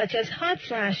symptoms, such as hot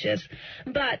flashes.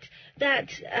 But that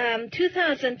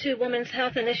 2002 Women's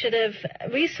Health Initiative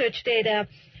research data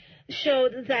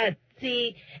showed that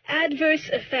the adverse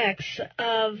effects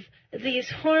of these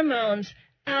hormones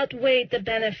outweigh the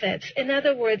benefits. In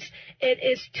other words, it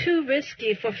is too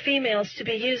risky for females to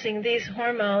be using these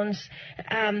hormones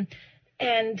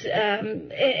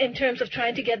in terms of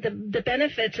trying to get the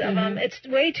benefits of them. It's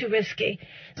way too risky.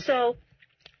 So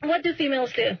what do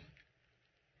females do?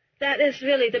 That is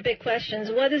really the big questions.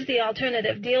 What is the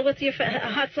alternative? Deal with your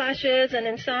hot flashes and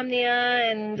insomnia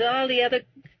and all the other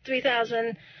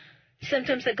 3,000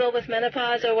 symptoms that go with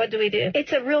menopause, or what do we do?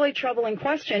 It's a really troubling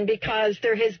question, because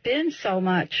there has been so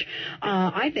much,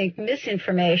 I think,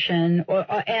 misinformation.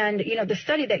 And the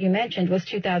study that you mentioned was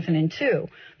 2002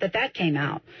 that came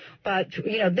out. But,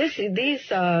 these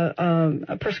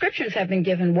prescriptions have been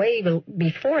given way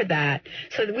before that.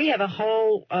 So we have a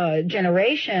whole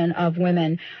generation of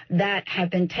women that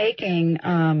have been taking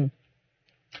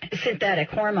synthetic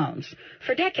hormones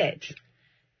for decades.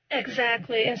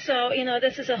 Exactly. And so,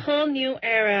 this is a whole new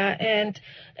era, and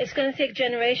it's going to take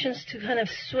generations to kind of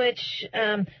switch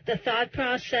the thought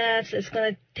process. It's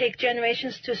going to take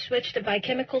generations to switch the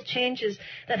biochemical changes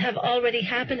that have already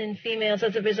happened in females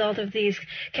as a result of these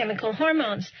chemical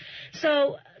hormones.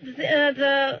 So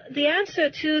the answer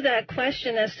to that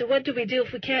question as to what do we do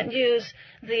if we can't use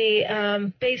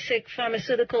the basic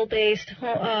pharmaceutical-based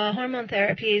hormone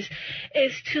therapies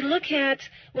is to look at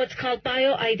what's called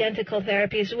bioidentical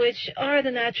therapies, which are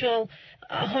the natural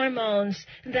hormones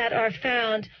that are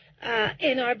found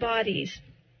in our bodies.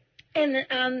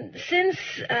 And since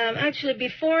actually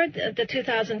before the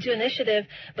 2002 initiative,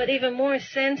 but even more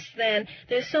since then,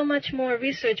 there's so much more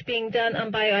research being done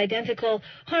on bioidentical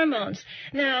hormones.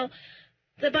 Now,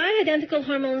 the bioidentical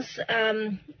hormones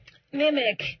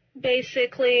mimic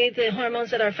basically the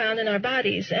hormones that are found in our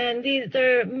bodies. And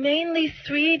there are mainly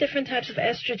 3 different types of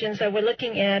estrogens that we're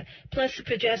looking at, plus the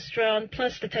progesterone,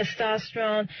 plus the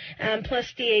testosterone,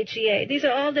 plus DHEA. These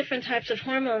are all different types of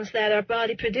hormones that our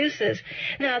body produces.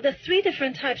 Now, the 3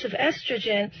 different types of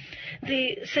estrogen,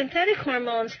 the synthetic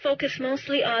hormones focus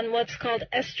mostly on what's called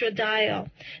estradiol.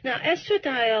 Now,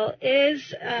 estradiol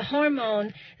is a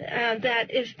hormone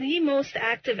that is the most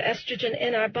active estrogen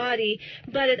in our body,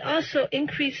 but it also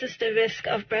increases the risk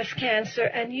of breast cancer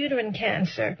and uterine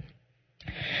cancer.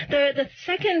 The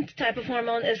second type of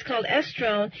hormone is called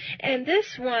estrone, and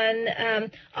this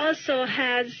one also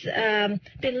has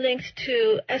been linked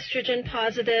to estrogen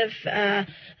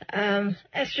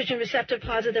receptor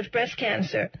positive breast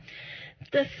cancer.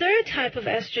 The third type of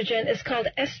estrogen is called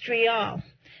estriol.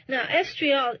 Now,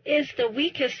 estriol is the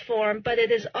weakest form, but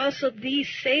it is also the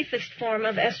safest form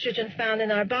of estrogen found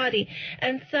in our body.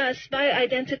 And thus,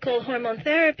 bioidentical hormone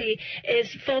therapy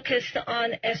is focused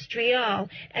on estriol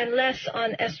and less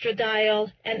on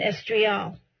estradiol and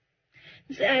estriol.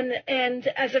 And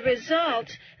as a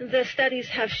result, the studies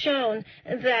have shown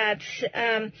that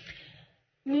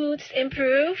moods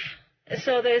improve.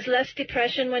 So there's less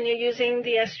depression when you're using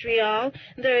the estriol.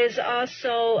 There is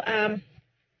also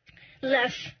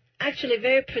less, actually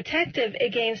very protective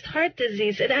against heart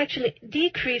disease. It actually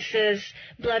decreases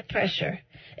blood pressure.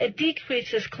 It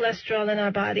decreases cholesterol in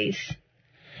our bodies.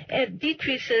 It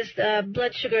decreases the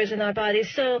blood sugars in our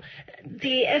bodies. So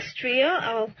the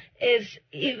estriol is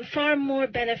far more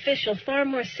beneficial, far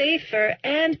more safer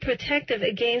and protective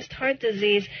against heart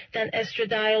disease than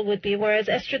estradiol would be. Whereas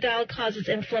estradiol causes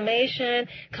inflammation,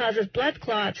 causes blood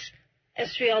clots,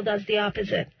 estriol does the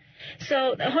opposite.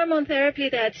 So the hormone therapy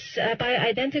that's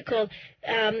bioidentical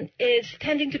is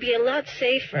tending to be a lot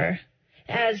safer,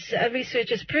 as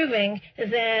research is proving,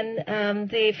 than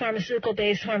the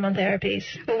pharmaceutical-based hormone therapies.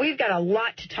 Well, we've got a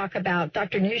lot to talk about.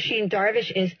 Dr. Nooshin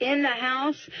Darvish is in the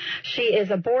house. She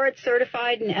is a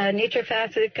board-certified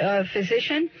naturopathic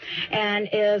physician and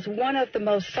is one of the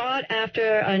most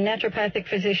sought-after naturopathic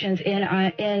physicians in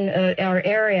our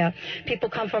area. People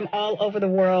come from all over the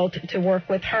world to work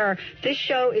with her. This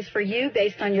show is for you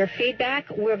based on your feedback.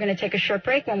 We're going to take a short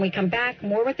break. When we come back,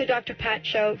 more with the Dr. Pat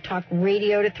Show, talk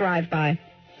radio to thrive by.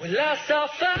 Well, I saw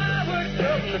fireworks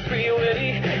from the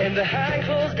freeway, and the high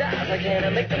closed eyes, I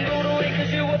can't make them go away,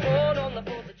 'cause you were born on the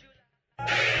 4th of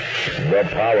July. The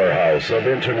powerhouse of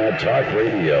Internet Talk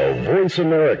Radio,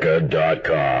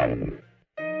 VoiceAmerica.com.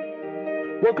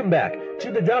 Welcome back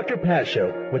to the Dr. Pat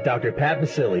Show with Dr. Pat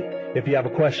Basili. If you have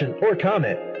a question or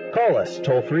comment, call us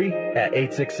toll-free at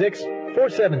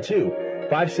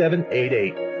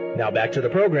 866-472-5788. Now back to the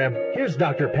program. Here's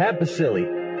Dr. Pat Basili.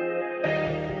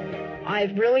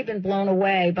 I've really been blown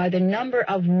away by the number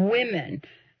of women,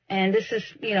 and this is,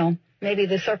 maybe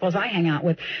the circles I hang out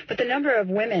with, but the number of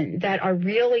women that are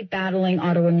really battling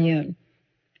autoimmune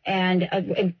and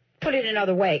put it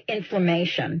another way,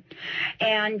 inflammation.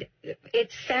 And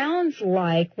it sounds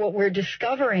like what we're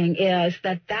discovering is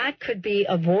that could be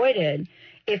avoided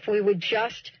if we would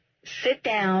just sit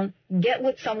down, get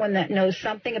with someone that knows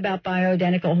something about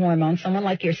bioidentical hormones, someone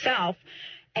like yourself,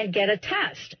 and get a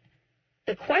test.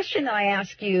 The question I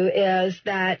ask you is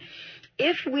that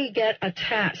if we get a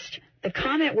test, the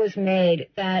comment was made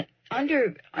that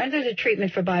under the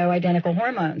treatment for bioidentical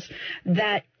hormones,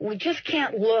 that we just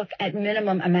can't look at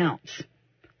minimum amounts.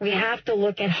 We have to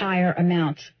look at higher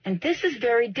amounts. And this is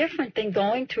very different than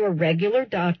going to a regular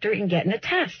doctor and getting a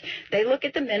test. They look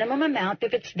at the minimum amount.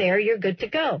 If it's there, you're good to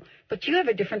go. But you have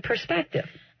a different perspective.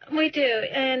 We do.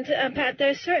 And, Pat, there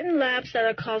are certain labs that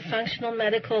are called functional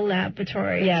medical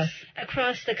laboratories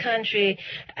across the country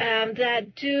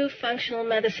that do functional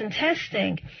medicine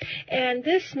testing. And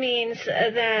this means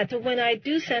that when I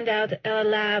do send out a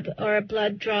lab or a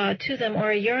blood draw to them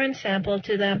or a urine sample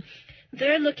to them,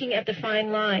 they're looking at the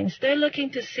fine lines. They're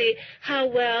looking to see how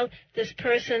well this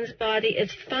person's body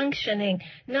is functioning,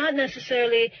 not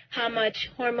necessarily how much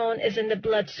hormone is in the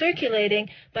blood circulating,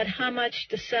 but how much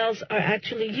the cells are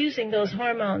actually using those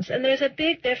hormones. And there's a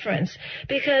big difference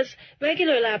because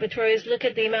regular laboratories look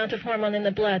at the amount of hormone in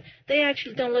the blood. They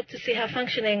actually don't look to see how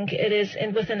functioning it is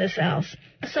within the cells.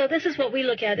 So this is what we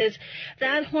look at, is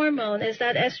that hormone, is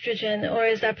that estrogen or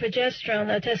is that progesterone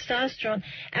or testosterone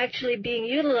actually being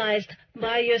utilized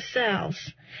by your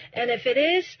cells. And if it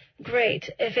is, great.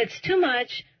 If it's too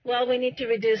much, well, we need to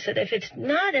reduce it. If it's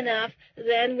not enough,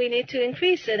 then we need to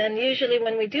increase it. And usually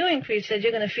when we do increase it,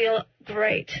 you're going to feel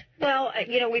great. Well,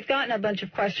 we've gotten a bunch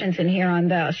of questions in here on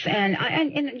this, and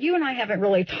you and I haven't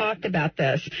really talked about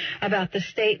this, about the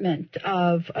statement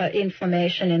of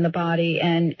inflammation in the body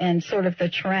and sort of the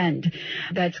trend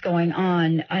that's going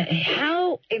on.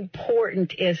 How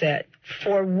important is it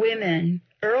for women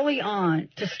early on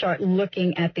to start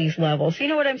looking at these levels? You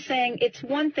know what I'm saying? It's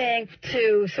one thing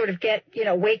to sort of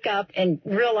wake up and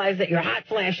realize that you're hot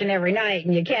flashing every night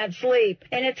and you can't sleep.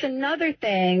 And it's another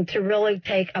thing to really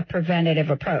take a preventative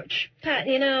approach. Pat,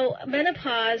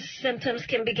 menopause symptoms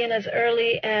can begin as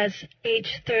early as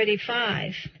age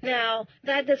 35. Now,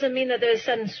 that doesn't mean that there's a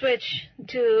sudden switch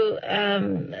to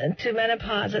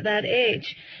menopause at that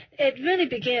age. It really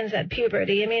begins at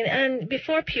puberty. And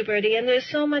before puberty, and there's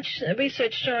so much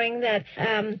research showing that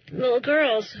little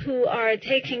girls who are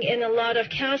taking in a lot of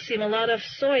calcium, a lot of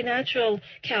soy natural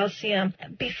calcium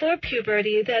before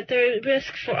puberty, that their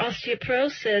risk for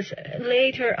osteoporosis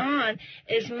later on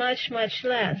is much, much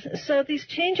less. So these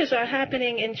changes are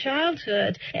happening in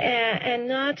childhood and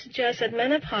not just at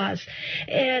menopause.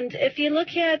 And if you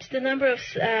look at the number of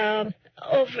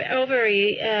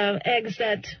ovary eggs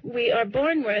that we are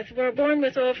born with, we're born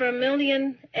with over 1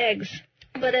 million eggs.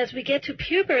 But as we get to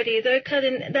puberty, they're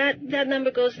cutting, that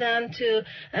number goes down to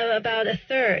about a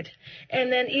third,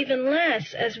 and then even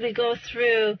less as we go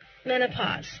through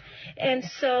menopause. And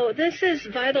so this is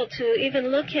vital to even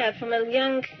look at from a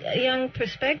young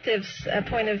perspective's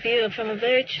point of view, from a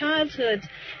very childhood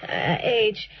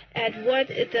age, at what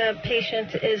the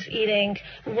patient is eating,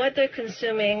 what they're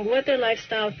consuming, what their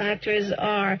lifestyle factors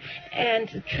are,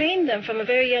 and train them from a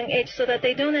very young age so that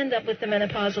they don't end up with the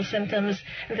menopausal symptoms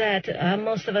that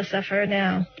most of us suffer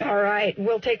now. All right.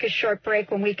 We'll take a short break.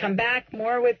 When we come back,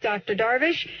 more with Dr.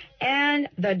 Darvish and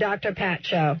the Dr. Pat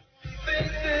Show.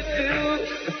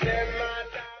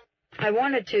 I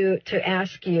wanted to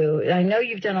ask you, I know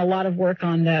you've done a lot of work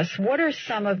on this. What are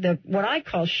some of the, what I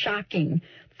call shocking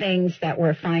things that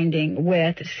we're finding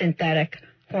with synthetic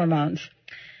hormones?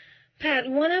 Pat,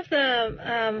 one of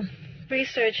the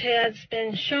research has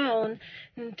been shown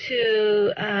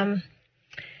to,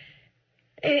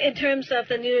 in terms of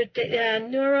the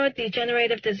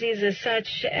neurodegenerative diseases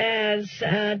such as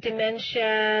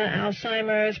dementia,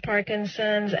 Alzheimer's,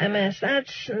 Parkinson's, MS,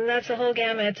 that's a whole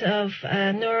gamut of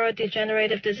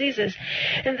neurodegenerative diseases,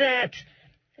 and that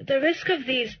the risk of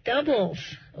these doubles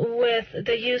with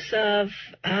the use of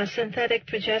synthetic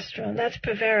progesterone. That's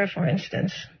Provera, for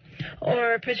instance,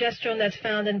 or progesterone that's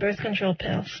found in birth control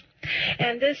pills.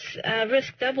 And this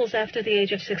risk doubles after the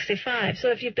age of 65. So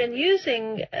if you've been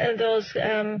using those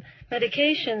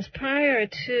medications prior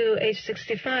to age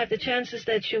 65, the chances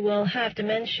that you will have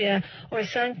dementia or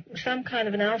some kind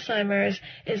of an Alzheimer's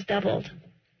is doubled.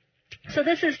 So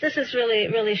this is really,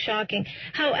 really shocking.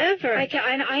 However,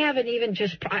 I haven't even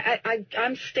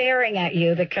I'm staring at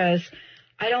you because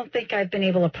I don't think I've been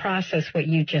able to process what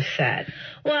you just said.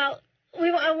 Well,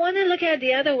 I want to look at it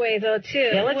the other way, though,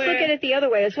 too. Yeah, let's look at it the other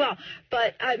way as well.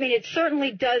 But, it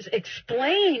certainly does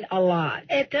explain a lot.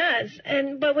 It does.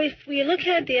 But if we look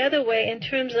at it the other way in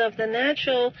terms of the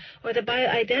natural or the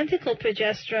bioidentical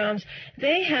progesterones,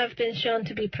 they have been shown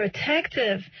to be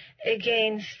protective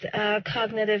against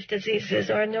cognitive diseases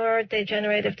or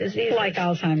neurodegenerative diseases. Like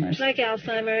Alzheimer's. Like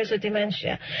Alzheimer's or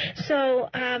dementia. So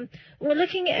we're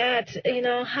looking at,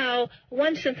 how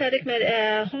one synthetic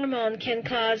hormone can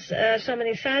cause so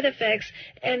many side effects,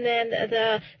 and then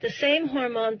the same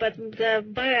hormone, but the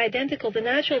bioidentical, the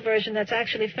natural version that's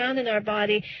actually found in our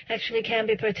body, actually can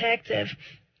be protective.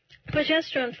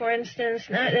 Progesterone, for instance,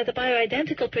 the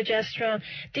bioidentical progesterone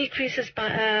decreases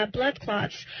blood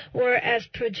clots, whereas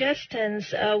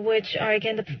progestins, which are,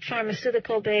 again, the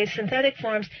pharmaceutical-based synthetic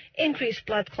forms, increase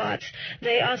blood clots.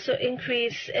 They also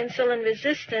increase insulin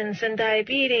resistance and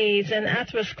diabetes and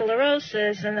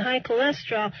atherosclerosis and high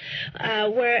cholesterol,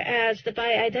 whereas the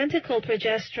bioidentical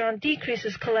progesterone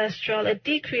decreases cholesterol, it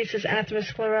decreases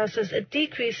atherosclerosis, it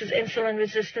decreases insulin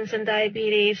resistance and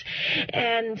diabetes,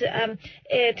 and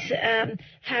it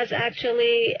has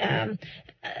actually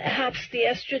helps the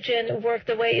estrogen work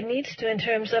the way it needs to in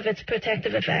terms of its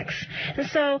protective effects. And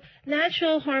so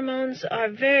natural hormones are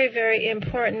very, very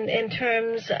important in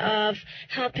terms of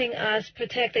helping us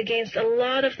protect against a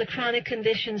lot of the chronic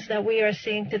conditions that we are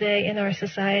seeing today in our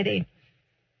society.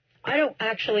 I don't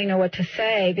actually know what to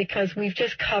say because we've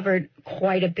just covered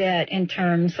quite a bit in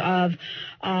terms of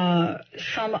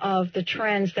some of the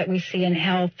trends that we see in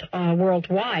health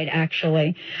worldwide,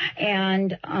 actually,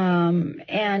 and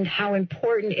how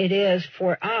important it is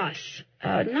for us,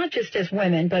 not just as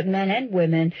women, but men and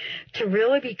women, to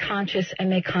really be conscious and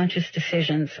make conscious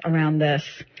decisions around this,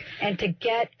 and to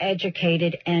get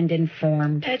educated and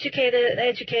informed.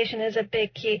 Education is a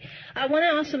big key. I want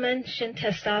to also mention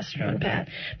testosterone, Pat,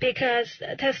 because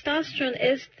testosterone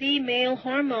is the male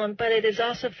hormone, but it is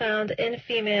also found in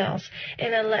females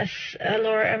in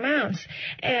lower amounts.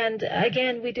 And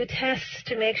again, we do tests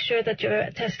to make sure that your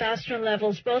testosterone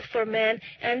levels, both for men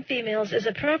and females, is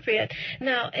appropriate.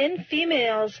 Now, in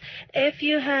females, if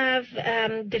you have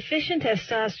deficient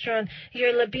testosterone,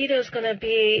 your libido is going to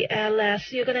be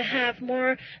less. You're going to have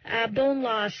more bone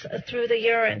loss through the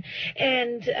urine.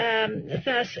 And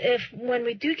thus, when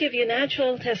we do give you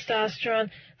natural testosterone,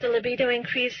 the libido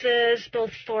increases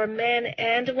both for men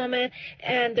and women,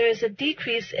 and there is a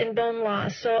decrease in bone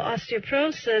loss, so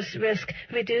osteoporosis risk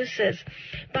reduces.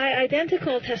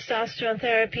 Bioidentical testosterone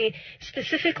therapy,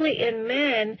 specifically in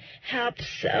men,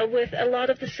 helps with a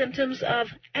lot of the symptoms of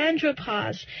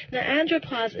andropause. Now,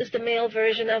 andropause is the male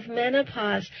version of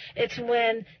menopause. It's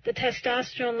when the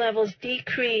testosterone levels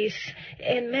decrease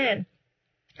in men.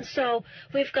 So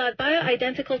we've got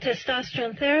bioidentical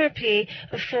testosterone therapy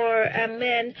for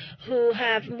men who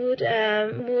have mood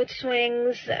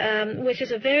swings, which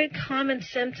is a very common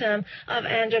symptom of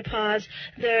andropause.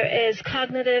 There is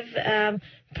cognitive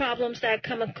problems that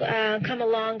come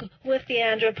along with the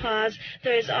andropause.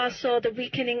 There is also the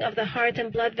weakening of the heart and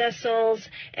blood vessels,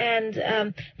 and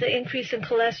the increase in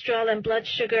cholesterol and blood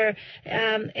sugar,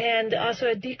 and also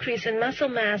a decrease in muscle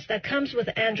mass that comes with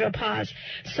andropause.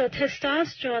 So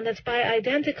testosterone that's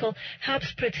bioidentical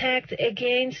helps protect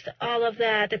against all of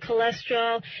that, the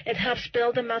cholesterol. It helps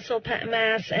build the muscle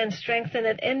mass and strengthen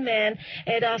it in men.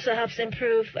 It also helps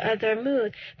improve their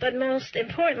mood. But most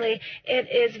importantly, it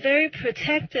is very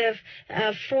protective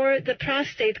for the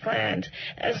prostate gland.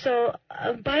 So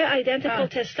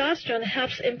bioidentical testosterone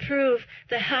helps improve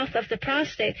the health of the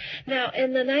prostate. Now,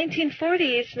 in the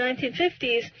 1940s,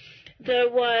 1950s, there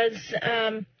was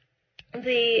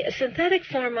the synthetic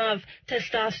form of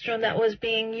testosterone that was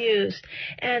being used,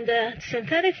 and the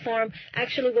synthetic form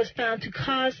actually was found to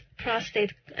cause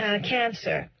prostate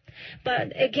cancer.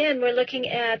 But again, we're looking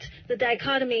at the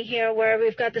dichotomy here, where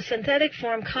we've got the synthetic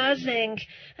form causing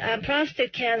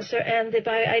prostate cancer and the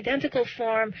bioidentical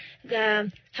form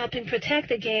helping protect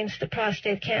against the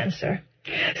prostate cancer.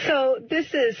 So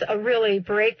this is a really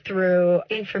breakthrough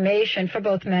information for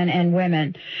both men and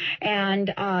women,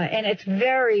 and it's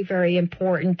very, very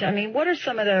important. I mean, what are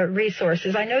some of the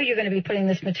resources? I know you're going to be putting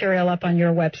this material up on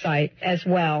your website as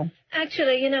well.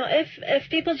 Actually, if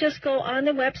people just go on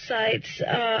the websites,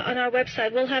 on our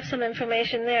website, we'll have some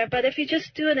information there. But if you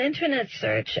just do an internet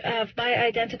search of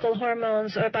bioidentical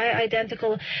hormones or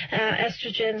bioidentical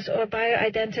estrogens or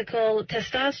bioidentical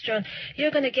testosterone,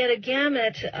 you're going to get a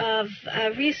gamut of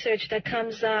research that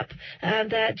comes up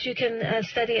that you can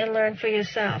study and learn for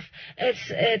yourself.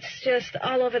 It's just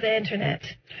all over the internet.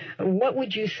 What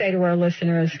would you say to our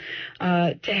listeners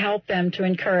to help them, to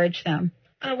encourage them?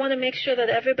 I want to make sure that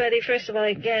everybody, first of all,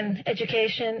 again,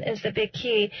 education is the big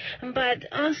key, but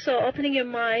also opening your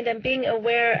mind and being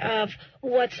aware of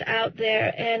what's out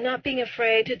there and not being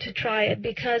afraid to try it,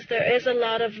 because there is a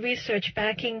lot of research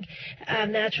backing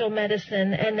natural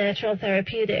medicine and natural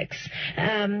therapeutics,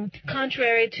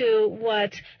 contrary to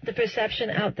what the perception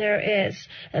out there is.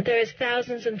 There is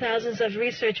thousands and thousands of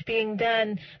research being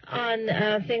done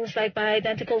on things like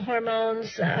bioidentical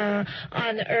hormones,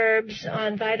 on herbs,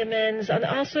 on vitamins, on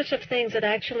all sorts of things that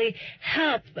actually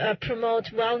help promote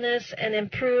wellness and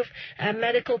improve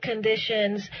medical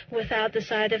conditions without the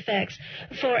side effects.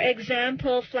 For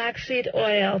example, flaxseed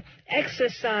oil,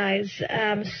 exercise,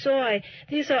 soy,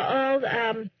 these are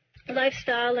all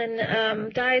lifestyle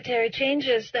and dietary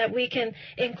changes that we can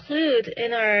include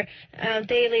in our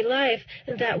daily life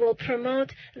that will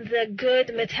promote the good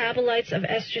metabolites of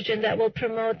estrogen, that will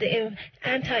promote the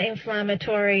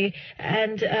anti-inflammatory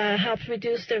and help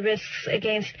reduce the risks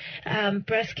against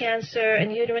breast cancer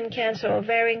and uterine cancer,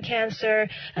 ovarian cancer,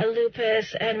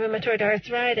 lupus, and rheumatoid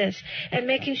arthritis, and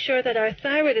making sure that our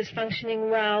thyroid is functioning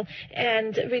well,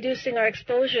 and reducing our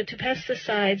exposure to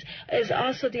pesticides is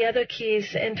also the other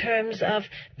keys in terms terms of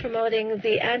promoting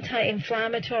the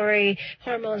anti-inflammatory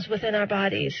hormones within our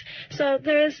bodies. So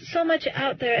there is so much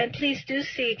out there, and please do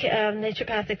seek a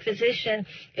naturopathic physician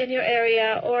in your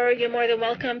area, or you're more than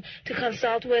welcome to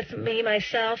consult with me,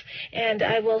 myself, and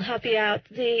I will help you out.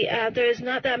 There is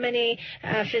not that many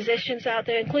physicians out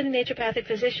there, including naturopathic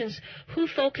physicians, who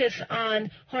focus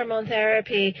on hormone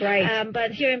therapy. Right.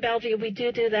 But here in Bellevue, we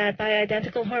do that.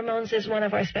 Bioidentical hormones is one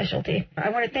of our specialty. I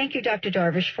want to thank you, Dr.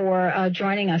 Darvish, for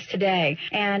joining us today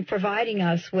and providing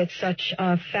us with such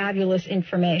fabulous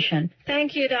information.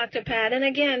 Thank you, Dr. Pat. And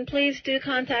again, please do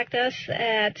contact us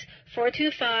at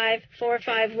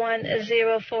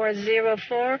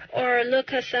 425-451-0404 or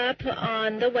look us up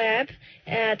on the web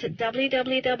at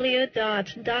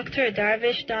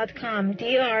www.drdarvish.com,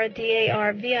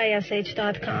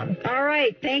 DRDARVISH.com. All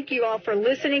right. Thank you all for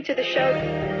listening to the show.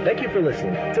 Thank you for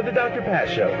listening to The Dr. Pat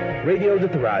Show, radio to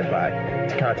thrive by.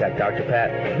 To contact Dr.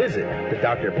 Pat, visit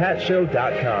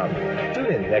thedrpatshow.com.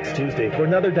 Tune in next Tuesday for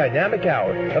another dynamic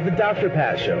hour of The Dr.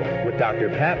 Pat Show with Dr.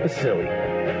 Pat Basile.